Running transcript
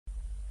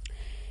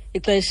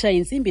Ixesha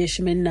intsimbi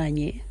yeshumini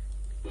nanye.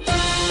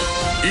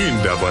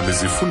 Iindaba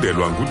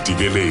nezifundelwa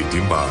nguDikeledi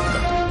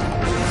Mbanga.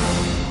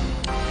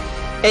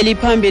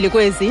 Eliphambili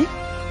kwezi,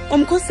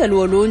 umkhuseli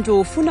woluntu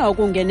ufuna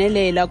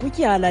ukungenelela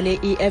kwityala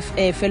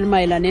le-EFF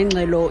elimayela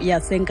nengxelo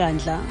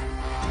yaseNkandla.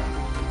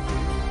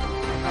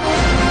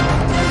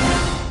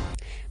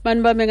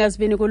 Bantu bami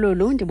ngazibini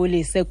kulolu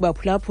ndibulise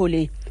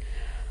kubaphulaphuli.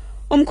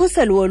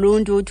 Umkhuseli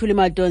woluntu uThuli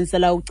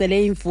Madonsela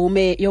ucele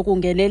imvume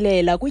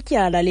yokungenelela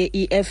kwityala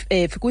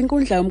le-EFF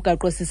kwinkundla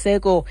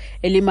yomgaqo-siseko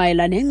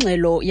elimayela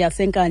nengxelo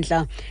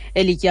yaseNkandla.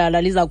 Eli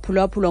tyala liza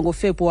kuphulaphulwa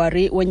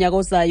ngoFebruwari wonyaka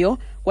ozayo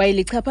kwaye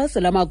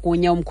lichaphazela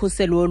amagunya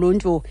omkhuseli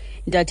woluntu.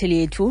 Intatheli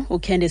yethu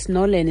uCandice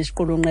Nolan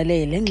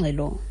isiqulunqele le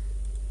ngxelo.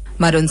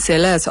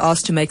 Madonsela is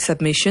asked to make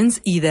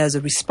submissions either as a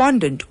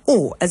respondent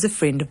or as a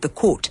friend of the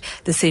court.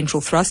 The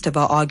central thrust of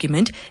our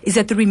argument is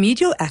that the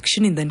remedial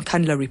action in the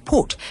Nkandla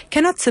report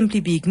cannot simply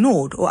be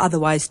ignored or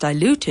otherwise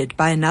diluted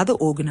by another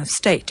organ of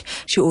state.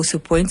 She also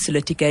points to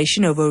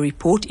litigation over a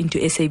report into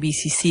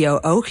SABC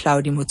COO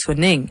Claudia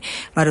Motsoeneng.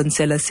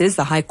 Madonsela says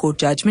the High Court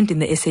judgment in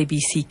the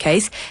SABC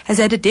case has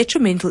had a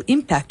detrimental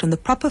impact on the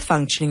proper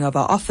functioning of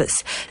our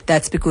office.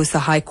 That's because the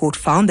High Court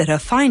found that her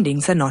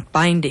findings are not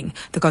binding.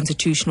 The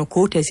Constitutional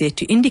Court has yet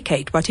to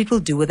indicate what it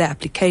will do with the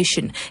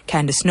application.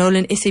 Candice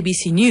Nolan,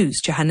 SABC News,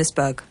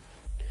 Johannesburg.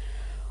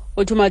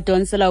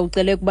 Madonsela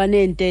ucele kuba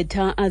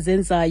neentetha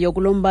azenzayo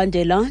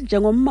kulombandela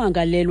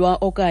njengommangalelwa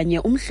okanye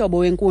umhlobo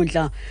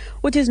wenkundla.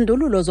 Uthi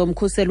izindululo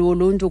zomkhuseli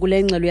woluntu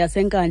kule ngxelo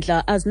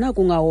yaseNkandla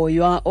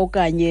azinakungahoywa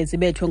okanye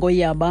zibethwe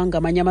ngoyaba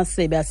ngamanye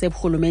amasebe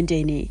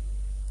aseburhulumenteni.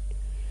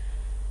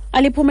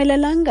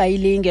 Aliphumelelanga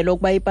ilinge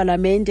lokuba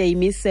ipalamente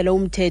imisele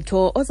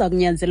umthetho oza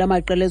kunyanzela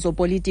amaqela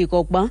ezopolitiko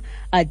ukuba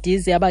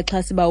adize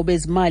abaxhasi bawo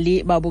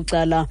bezimali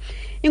babucala.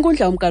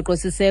 Inkundla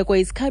yomgaqo-siseko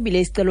isikhabile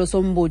isicelo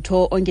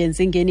sombutho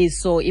ongenzi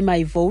ingeniso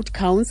iMy Vote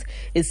Counts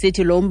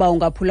isithi lo mba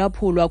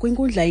ungaphulaphulwa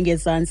kwinkundla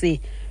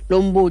engezantsi.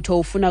 Lo mbutho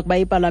ufuna kuba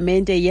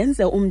ipalamente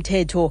yenze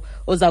umthetho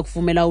oza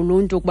kuvumela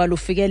uluntu ukuba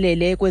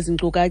lufikelele kwezi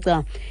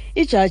nkcukacha.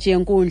 Ijaji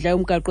yenkundla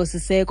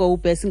yomgaqo-siseko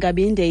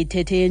uBesinkabinde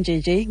ithethe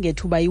yenjenje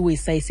ngethuba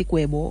iwisa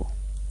isigwebo.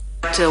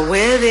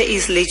 Where there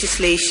is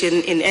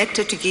legislation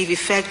enacted to give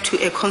effect to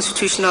a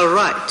constitutional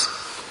right,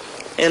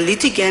 a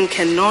litigant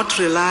cannot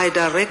rely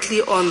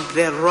directly on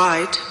their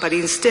right, but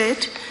instead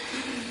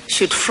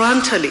should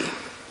frontally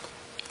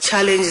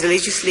challenge the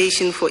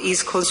legislation for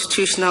its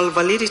constitutional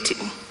validity.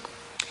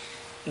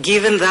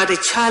 Given that a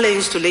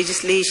challenge to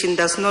legislation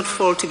does not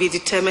fall to be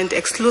determined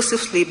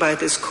exclusively by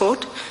this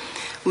court,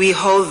 we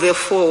hold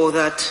therefore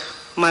that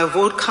My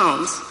Vote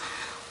Counts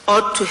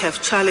ought to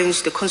have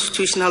challenged the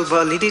constitutional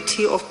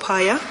validity of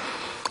PAYA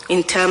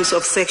in terms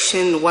of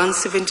Section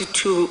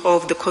 172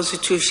 of the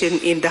Constitution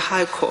in the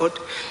High Court.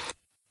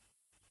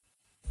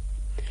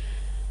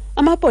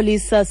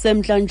 Amapolisa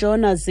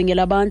semntla-ntshona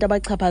azingela abantu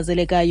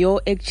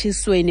abachaphazelekayo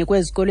ekutshisweni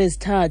kwezikolo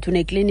ezithathu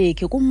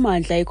nekliniki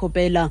kummandla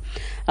eKhopela.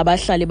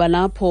 Abahlali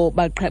balapho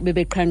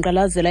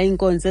bebeqhankqalazela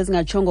iinkonzo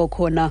ezingatshongo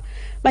khona,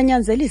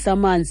 banyanzelisa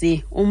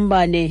amanzi,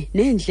 umbane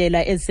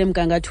neendlela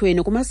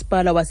ezisemgangathweni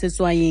kumasipala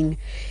waseSwaying.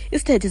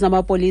 Isithethi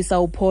samapolisa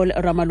uPaul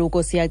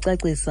Ramaluko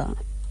siyacacisa.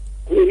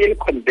 We will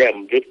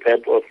condemn this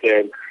type of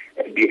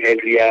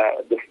behavior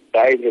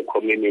by the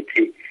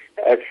community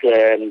as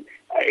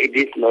it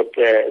is not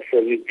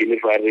service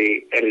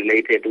delivery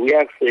related. We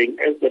are saying,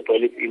 as the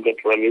police in the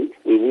province,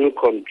 we will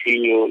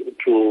continue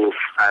to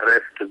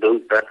arrest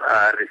those that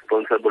are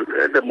responsible.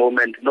 At the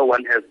moment, no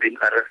one has been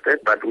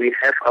arrested, but we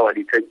have our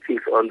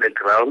detectives on the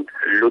ground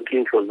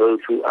looking for those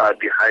who are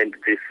behind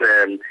this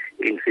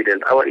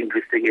incident. Our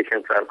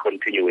investigations are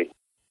continuing.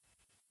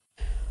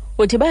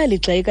 Uthi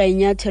bayaligxeka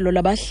inyathelo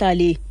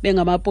labahlali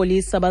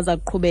bengamapolisa baza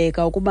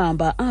kuqhubeka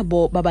ukubamba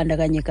abo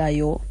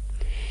babandakanyekayo.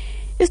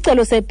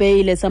 Isicelo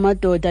sebheyile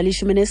samadoda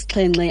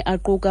ali-17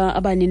 aquka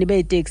abanini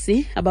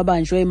beeteksi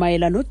ababanjwe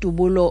mayela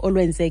nodubulo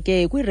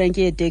olwenzeke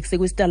kwirenki yeeteksi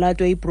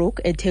kwisitalato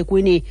iBrook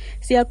eThekwini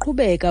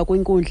siyaqhubeka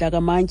kwinkundla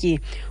kaMantyi.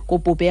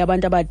 Kubhubhe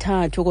abantu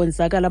abathathu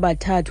konzakala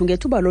abathathu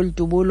ngethuba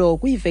loludubulo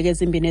kwiiveki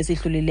ezimbini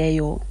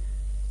ezidlulileyo.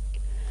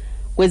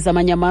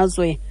 Kwezamanye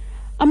amazwe,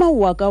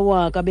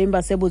 amawakawaka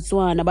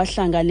bembaseBotswana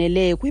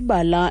bahlanganele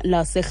kwibala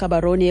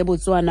laseGaborone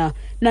eBotswana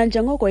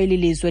nanjengoko eli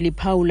lizwe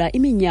liphawula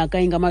iminyaka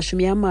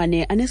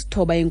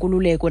engama-49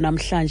 yenkululeko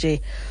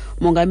namhlanje.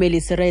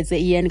 Mongameli Seretse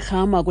Ian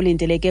Khama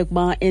kulindeleke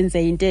ukuba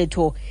enze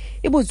intetho.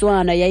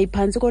 iBotswana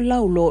yayiphantsi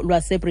kolawulo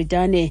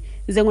lwaseBritane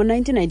ze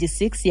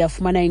ngo-1996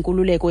 yafumana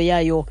inkululeko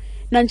yayo.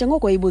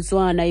 Nanjengoko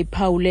iBotswana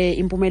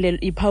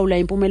iphawula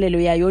impumelelo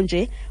yayo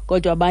nje,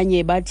 kodwa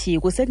abanye bathi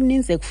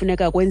kusekuninzi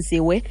kufuneka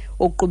kwenziwe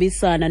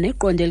ukuqubisana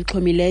neqondo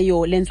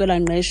elixhomileyo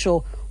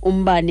lentswela-ngqesho,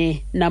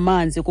 umbane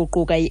namanzi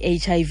kuquka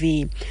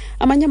i-HIV.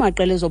 Amanye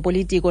amaqela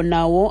ezopolitiko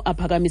nawo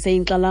aphakamise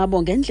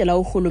inkxalabo ngendlela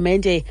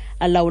urhulumente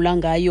alawula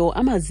ngayo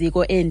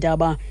amaziko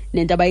eendaba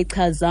nento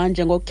abayichaza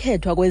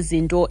njengokukhethwa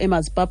kwezinto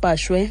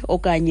emazipapashwe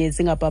okanye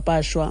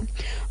zingapapashwa.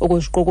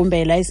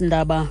 Ukuziqukumbela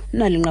izindaba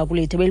nalinqaku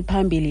lethu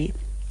beliphambili.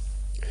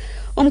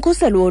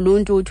 Umkhuseli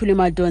woluntu uThuli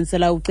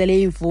Madonsela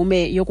ucele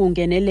imvume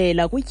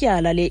yokungenelela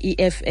kwityala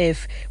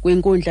le-EFF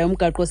kwinkundla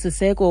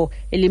yomgaqo-siseko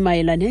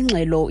elimayela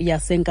nengxelo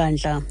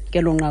yaseNkandla.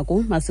 Ngelo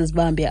nqaku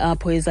masizibambe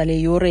apho ezale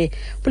yure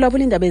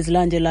phulaphula iindaba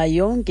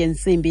ezilandelayo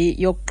ngentsimbi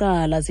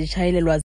yokuqala zitshayelelwa